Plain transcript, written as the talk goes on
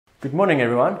Good morning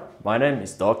everyone, my name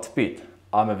is Dogtorpete.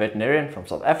 I'm a veterinarian from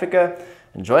South Africa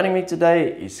and joining me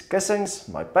today is Kussings,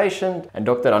 my patient, and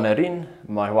Dr. Annerin,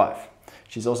 my wife.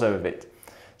 She's also a vet.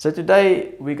 So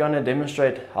today we're going to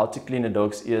demonstrate how to clean a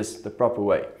dog's ears the proper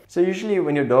way. So usually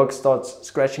when your dog starts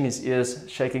scratching his ears,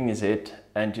 shaking his head,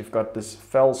 and you've got this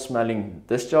foul smelling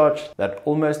discharge that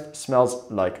almost smells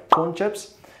like corn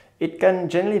chips, it can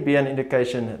generally be an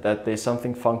indication that there's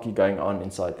something funky going on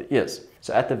inside the ears.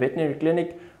 So at the veterinary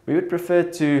clinic, we would prefer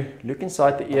to look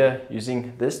inside the ear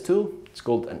using this tool. It's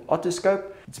called an otoscope.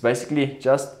 It's basically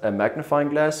just a magnifying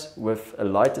glass with a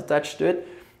light attached to it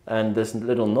and this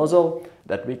little nozzle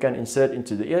that we can insert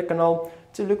into the ear canal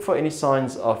to look for any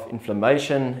signs of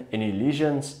inflammation, any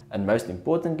lesions, and most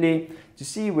importantly, to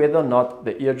see whether or not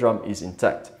the eardrum is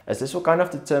intact, as this will kind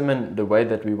of determine the way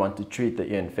that we want to treat the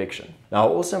ear infection. Now, I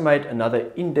also made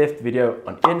another in-depth video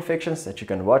on ear infections that you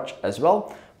can watch as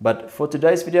well. But for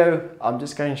today's video, I'm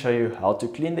just going to show you how to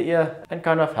clean the ear and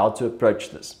kind of how to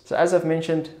approach this. So as I've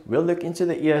mentioned, we'll look into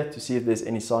the ear to see if there's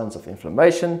any signs of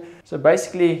inflammation. So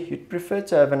basically, you'd prefer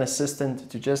to have an assistant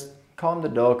to just calm the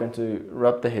dog and to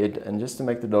rub the head and just to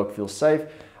make the dog feel safe.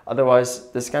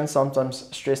 Otherwise, this can sometimes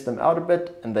stress them out a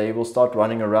bit and they will start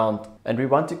running around. And we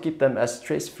want to keep them as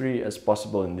stress-free as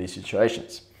possible in these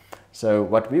situations. So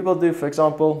what we will do, for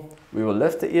example, we will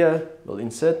lift the ear, we'll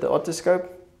insert the otoscope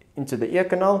into the ear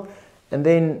canal and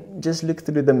then just look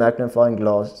through the magnifying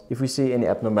glass if we see any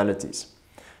abnormalities.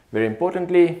 Very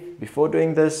importantly, before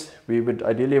doing this, we would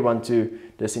ideally want to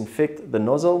disinfect the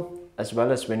nozzle as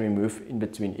well as when we move in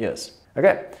between ears.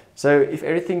 Okay, so if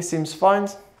everything seems fine,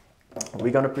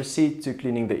 we're going to proceed to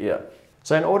cleaning the ear.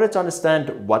 So in order to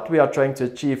understand what we are trying to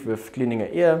achieve with cleaning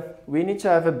an ear, we need to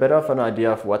have a bit of an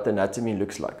idea of what the anatomy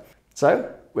looks like.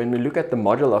 So when we look at the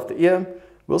model of the ear,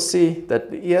 we'll see that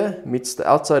the ear meets the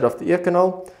outside of the ear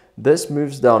canal. This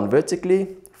moves down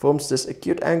vertically, forms this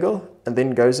acute angle, and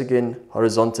then goes again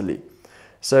horizontally.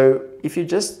 So if you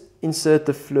just insert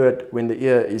the fluid when the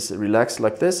ear is relaxed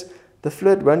like this, the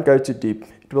fluid won't go too deep.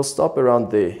 It will stop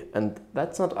around there, and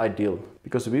that's not ideal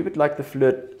because we would like the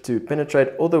fluid to penetrate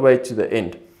all the way to the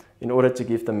end in order to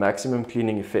give the maximum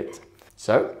cleaning effect.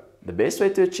 So the best way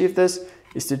to achieve this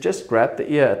is to just grab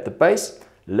the ear at the base,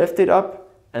 lift it up,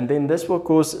 and then this will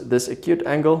cause this acute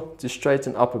angle to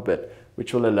straighten up a bit,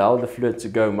 which will allow the fluid to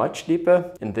go much deeper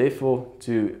and therefore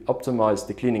to optimize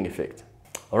the cleaning effect.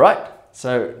 Alright,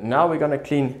 so now we're going to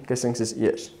clean Kussings'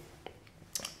 ears.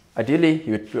 Ideally,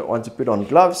 you would want to put on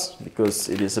gloves because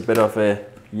it is a bit of a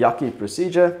yucky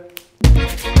procedure.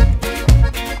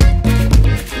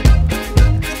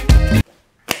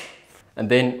 And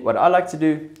then what I like to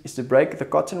do is to break the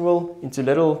cotton wool into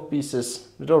little pieces,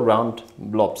 little round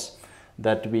blobs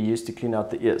that we use to clean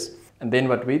out the ears. And then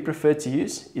what we prefer to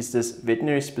use is this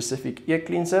veterinary specific ear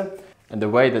cleanser. And the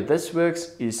way that this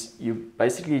works is you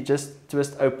basically just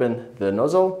twist open the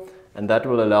nozzle and that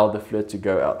will allow the fluid to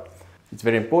go out. It's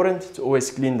very important to always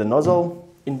clean the nozzle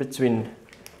in between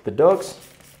the dogs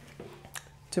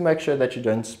to make sure that you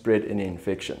don't spread any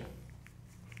infection.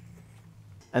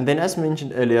 And then as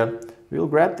mentioned earlier, we'll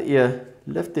grab the ear,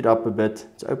 lift it up a bit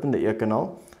to open the ear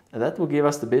canal, and that will give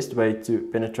us the best way to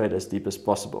penetrate as deep as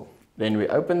possible. Then we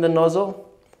open the nozzle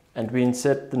and we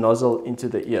insert the nozzle into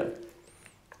the ear.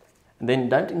 And then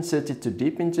don't insert it too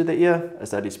deep into the ear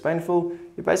as that is painful.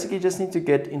 You basically just need to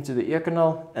get into the ear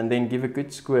canal and then give a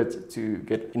good squirt to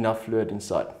get enough fluid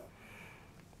inside.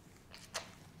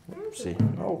 See,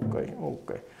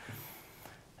 okay.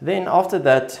 Then after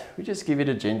that, we just give it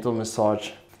a gentle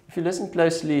massage. If you listen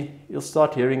closely, you'll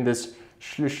start hearing this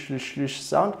slush, slush, slush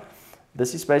sound.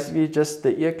 This is basically just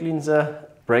the ear cleanser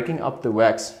breaking up the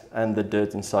wax and the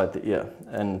dirt inside the ear.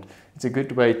 And it's a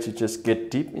good way to just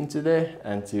get deep into there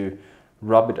and to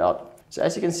rub it out. So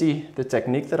as you can see, the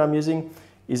technique that I'm using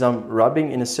is I'm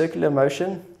rubbing in a circular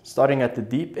motion, starting at the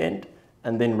deep end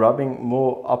and then rubbing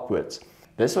more upwards.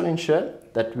 This will ensure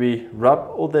that we rub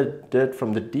all the dirt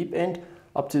from the deep end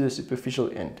up to the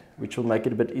superficial end, which will make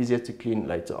it a bit easier to clean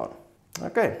later on.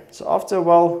 Okay, so after a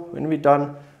while, when we're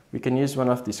done, we can use one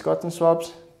of these cotton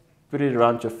swabs, put it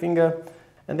around your finger,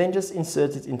 and then just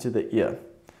insert it into the ear.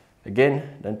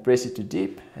 Again, don't press it too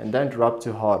deep and don't rub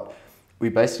too hard. We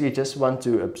basically just want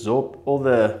to absorb all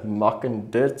the muck and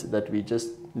dirt that we just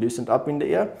loosened up in the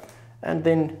ear, and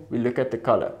then we look at the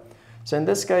color. So in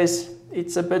this case,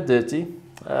 it's a bit dirty.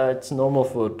 It's normal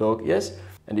for dog ears.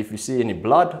 And if you see any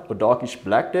blood or darkish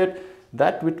black dirt,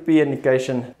 that would be an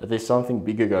indication that there's something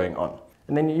bigger going on.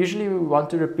 And then usually we want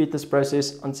to repeat this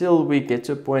process until we get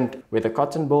to a point where the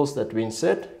cotton balls that we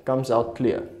insert comes out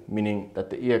clear, meaning that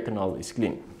the ear canal is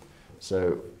clean.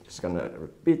 So just gonna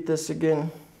repeat this again.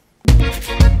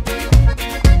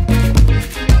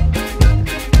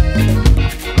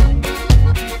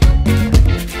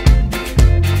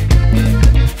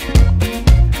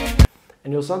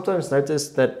 sometimes notice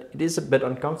that it is a bit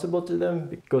uncomfortable to them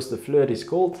because the fluid is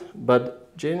cold,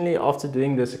 but generally after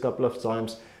doing this a couple of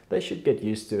times, they should get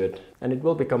used to it and it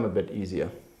will become a bit easier.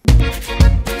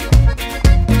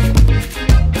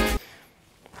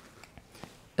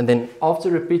 And then after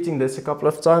repeating this a couple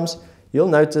of times, you'll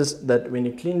notice that when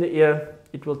you clean the ear,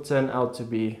 it will turn out to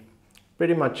be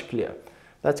pretty much clear.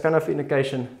 That's kind of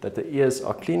indication that the ears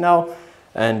are clean now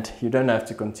and you don't have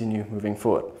to continue moving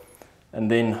forward. And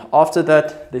then after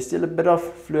that, there's still a bit of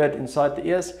fluid inside the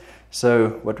ears.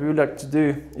 So what we would like to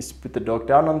do is put the dog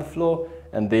down on the floor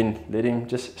and then let him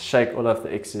just shake all of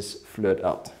the excess fluid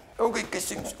out. Okay,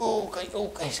 kissings.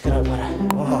 Okay, skryf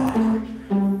maar.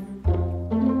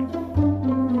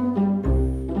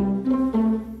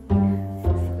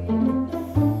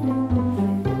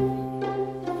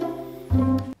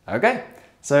 Okay,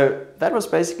 so that was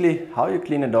basically how you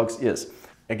clean a dog's ears.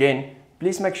 Again,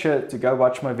 please make sure to go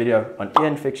watch my video on ear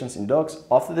infections in dogs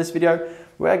after this video,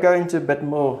 where I go into a bit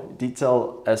more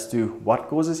detail as to what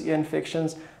causes ear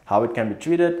infections, how it can be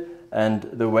treated, and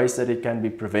the ways that it can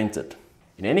be prevented.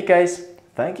 In any case,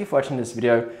 thank you for watching this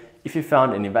video. If you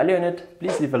found any value in it,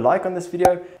 please leave a like on this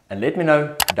video and let me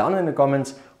know down in the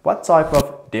comments what type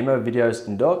of demo videos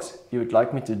in dogs you would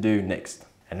like me to do next.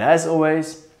 And as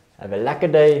always, have a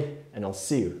lekker day and I'll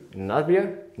see you in another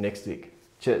video next week.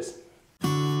 Cheers!